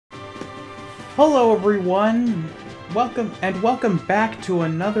Hello everyone! Welcome back to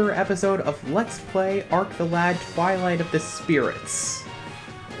another episode of Let's Play Ark the Lad Twilight of the Spirits.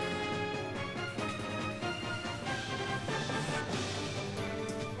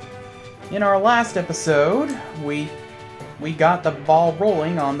 In our last episode, we got the ball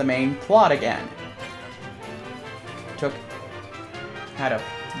rolling on the main plot again. Had a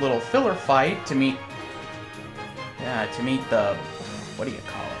little filler fight to meet the, what do you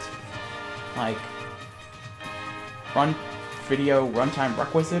call it? Like, runtime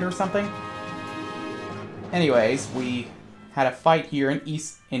requisite or something? Anyways, we had a fight here in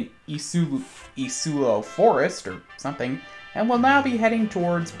Isulo Forest or something, and we'll now be heading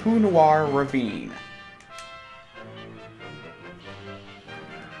towards Punoir Ravine.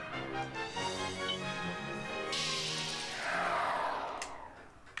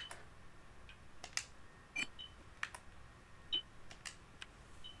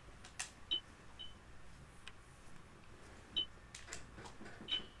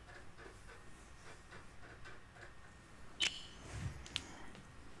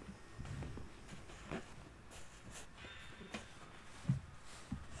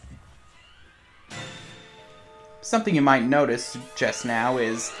 Something you might notice just now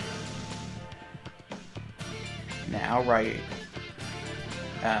is,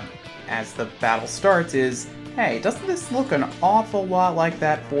 as the battle starts, is, hey, doesn't this look an awful lot like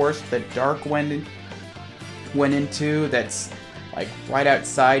that forest that Dark went into that's, like, right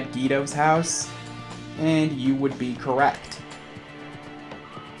outside Guido's house? And you would be correct.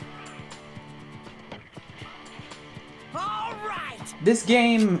 All right. This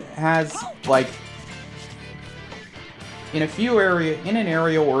game has, like, in an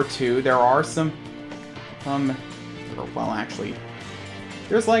area or two, there are some, well, actually,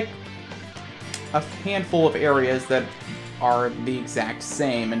 there's like a handful of areas that are the exact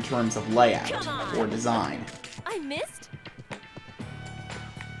same in terms of layout or design. I missed.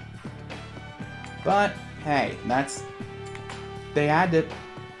 But, hey, they had to,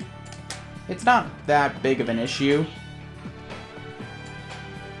 it's not that big of an issue.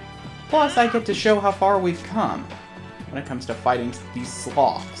 Plus, I get to show how far we've come when it comes to fighting these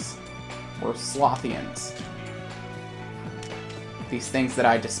sloths, or slothians. These things that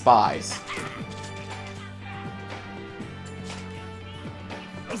I despise.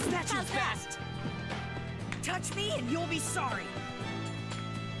 Is that your best? Touch me and you'll be sorry.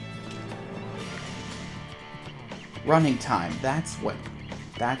 Running time, that's the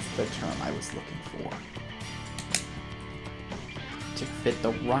term I was looking for. To fit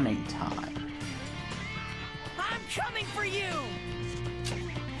the running time. I'm coming for you!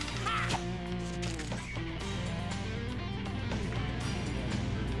 Ha!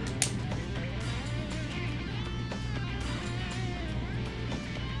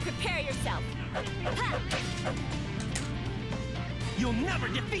 Prepare yourself. Ha! You'll never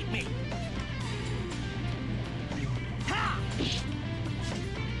defeat me! Ha!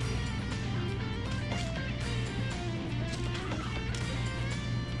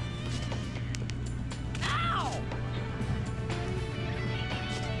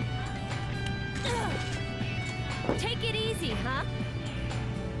 Take it easy, huh?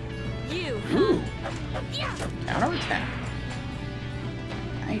 You, huh? Ooh. Yeah. Counterattack.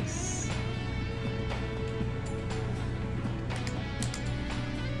 Nice.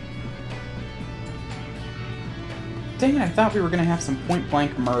 Dang it, I thought we were gonna have some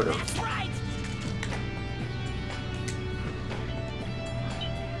point-blank murder. That's right.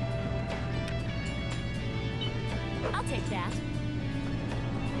 I'll take that.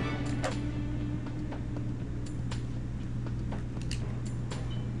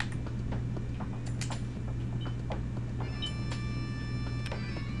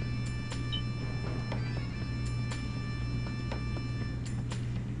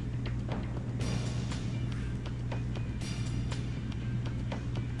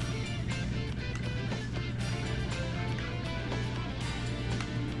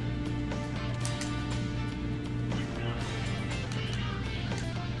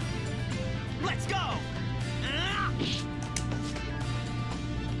 Let's go!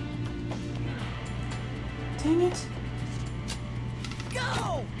 Dang it.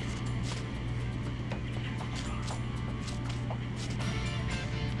 Go!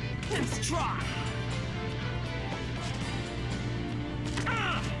 Let's try!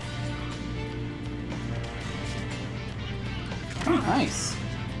 Oh, nice.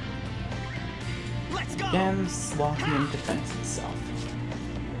 Let's go! Again, Slothian defends itself.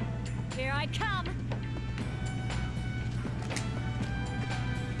 Here I come!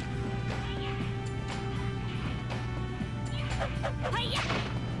 Hi-ya!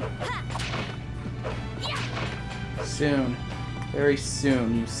 Ha! soon, very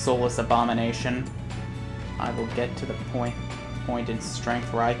soon, you soulless abomination, I will get to the point in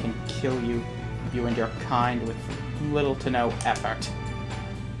strength where I can kill you and your kind with little to no effort.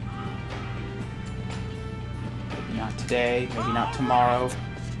 Maybe not today, maybe not tomorrow,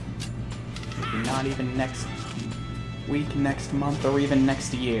 maybe not even next week, next month, or even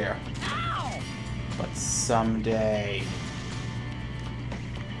next year. But someday.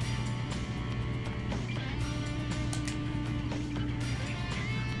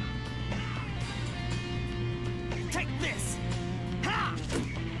 Take this. Ha!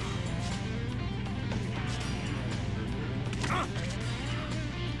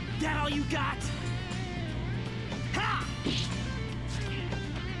 That all you got? Ha!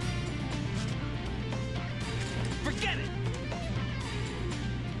 Forget it.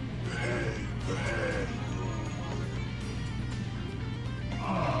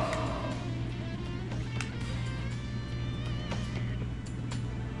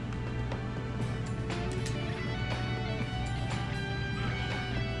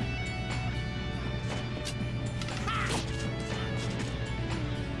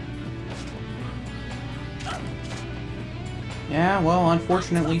 Yeah, well,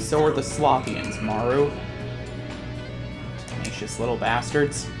 unfortunately, so are the Slothians, Maru. Tenacious little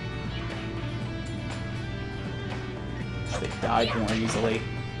bastards. Wish they died more easily.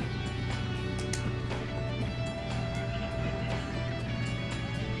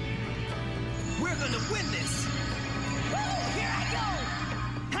 We're gonna win this. Woo, here I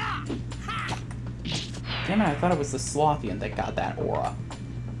go. Ha! Ha! Damn it, I thought it was the Slothian that got that aura.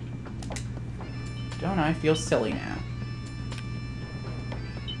 Don't I feel silly now?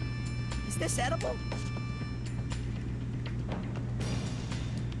 Is this edible?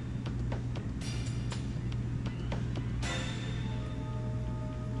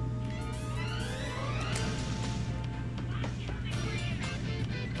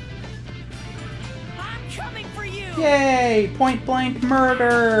 I'm coming for you! Yay! Point blank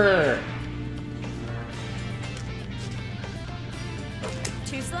murder!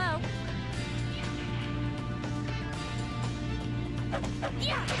 Too slow.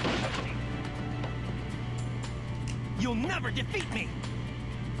 Yeah! You'll never defeat me!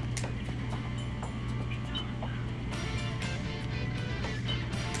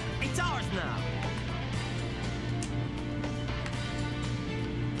 It's ours now!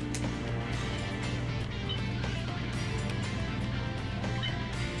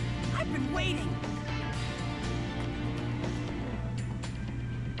 I've been waiting!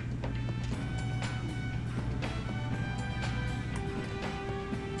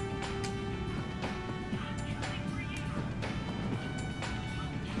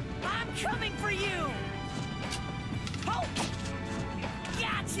 I'm coming for you! Oh!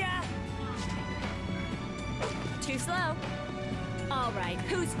 Gotcha! Too slow. All right,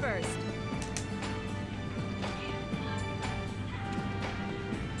 who's first?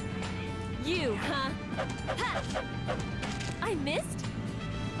 You, huh? Ha! I missed?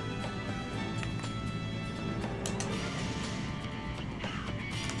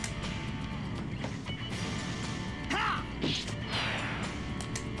 Ha!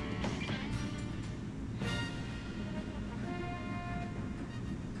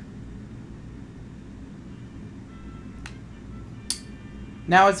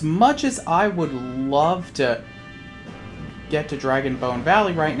 Now, as much as I would love to get to Dragonbone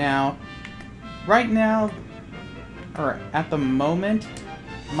Valley right now, or at the moment,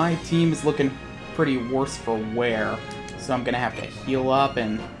 my team is looking pretty worse for wear. So I'm gonna have to heal up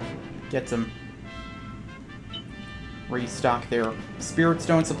and get some, restock their Spirit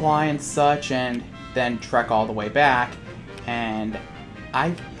Stone supply and such, and then trek all the way back. And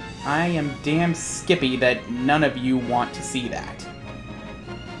I am damn skippy that none of you want to see that.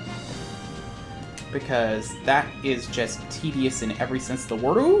 Because that is just tedious in every sense of the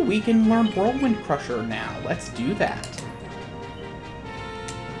word. Ooh, we can learn Whirlwind Crusher now. Let's do that.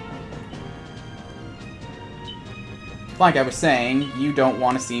 Like I was saying, you don't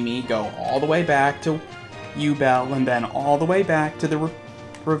want to see me go all the way back to U-Bell and then all the way back to the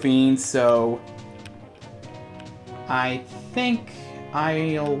ravine, so I think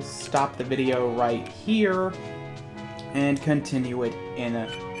I'll stop the video right here and continue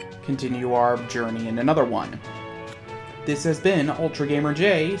our journey in another one. This has been Ultra Gamer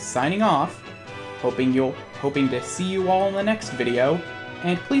J signing off, hoping to see you all in the next video,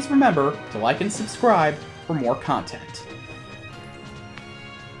 and please remember to like and subscribe for more content.